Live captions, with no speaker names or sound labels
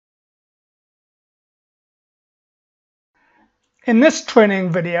In this training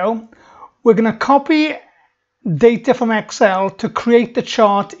video, we're going to copy data from Excel to create the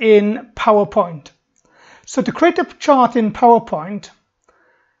chart in PowerPoint. So to create a chart in PowerPoint,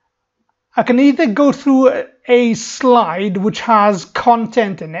 I can either go through a slide which has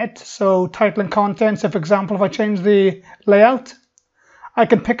content in it, so title and content. So for example, if I change the layout, I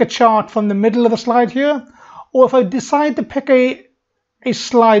can pick a chart from the middle of the slide here, or if I decide to pick a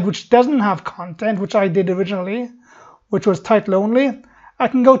slide which doesn't have content, which I did originally, which was title only, I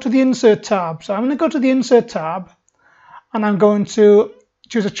can go to the Insert tab. So I'm going to go to the Insert tab and I'm going to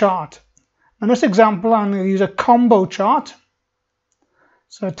choose a chart. In this example, I'm going to use a combo chart.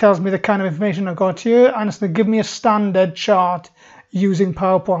 So it tells me the kind of information I've got here, and it's going to give me a standard chart using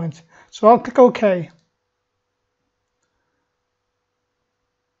PowerPoint. So I'll click OK.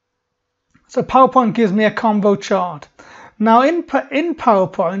 So PowerPoint gives me a combo chart. Now in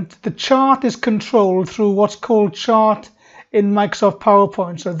PowerPoint, the chart is controlled through what's called chart in Microsoft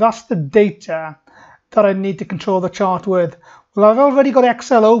PowerPoint. So that's the data that I need to control the chart with. Well, I've already got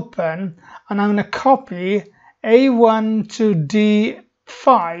Excel open, and I'm going to copy A1 to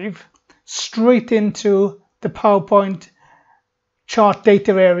D5 straight into the PowerPoint chart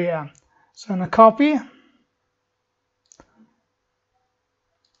data area. So I'm going to copy.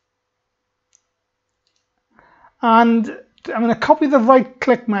 And I'm going to copy the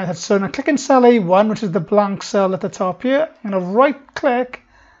right-click method. So I'm going to click in cell A1, which is the blank cell at the top here. I'm going to right-click,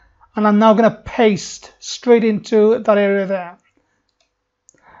 and I'm now going to paste straight into that area there.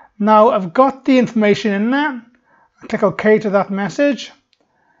 Now I've got the information in there. I click OK to that message.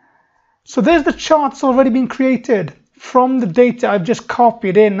 So there's the chart that's already been created from the data I've just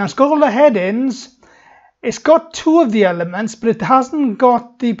copied in. Now it's got all the headings. It's got two of the elements, but it hasn't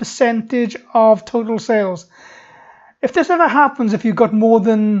got the percentage of total sales. If this ever happens, if you've got more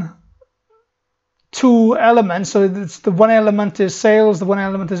than two elements, so it's the one element is sales, the one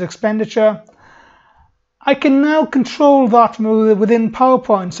element is expenditure, I can now control that within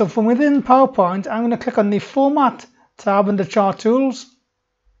PowerPoint. So from within PowerPoint, I'm going to click on the Format tab under Chart Tools.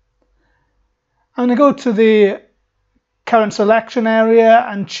 I'm going to go to the Current Selection area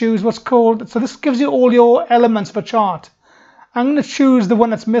and choose what's called, so this gives you all your elements of a chart. I'm going to choose the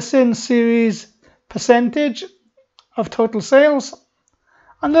one that's missing, Series Percentage of Total Sales.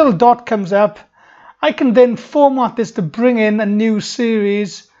 A little dot comes up. I can then format this to bring in a new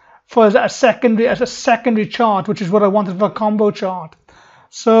series for a secondary chart, which is what I wanted for a combo chart.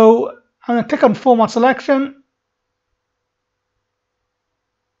 So I'm going to click on Format Selection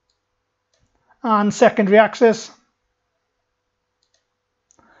and Secondary Axis.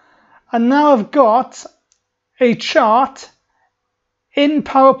 And now I've got a chart in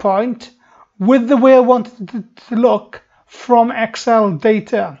PowerPoint with the way I want it to look from Excel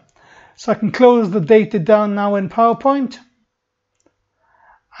data. So I can close the data down now in PowerPoint.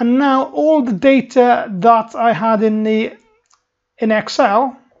 And now all the data that I had in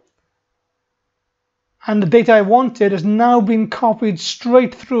Excel and the data I wanted has now been copied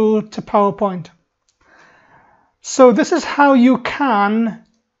straight through to PowerPoint. So this is how you can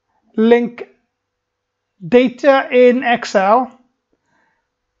link data in Excel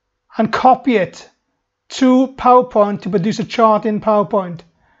and copy it to PowerPoint to produce a chart in PowerPoint.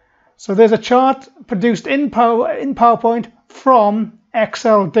 So there's a chart produced in PowerPoint from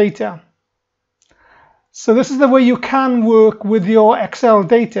Excel data. So this is the way you can work with your Excel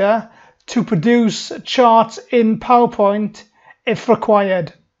data to produce charts in PowerPoint if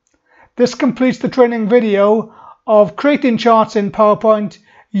required. This completes the training video of creating charts in PowerPoint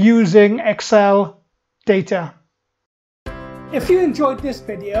using Excel data. If you enjoyed this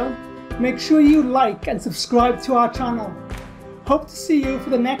video, make sure you like and subscribe to our channel. Hope to see you for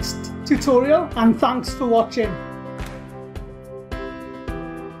the next tutorial, and thanks for watching.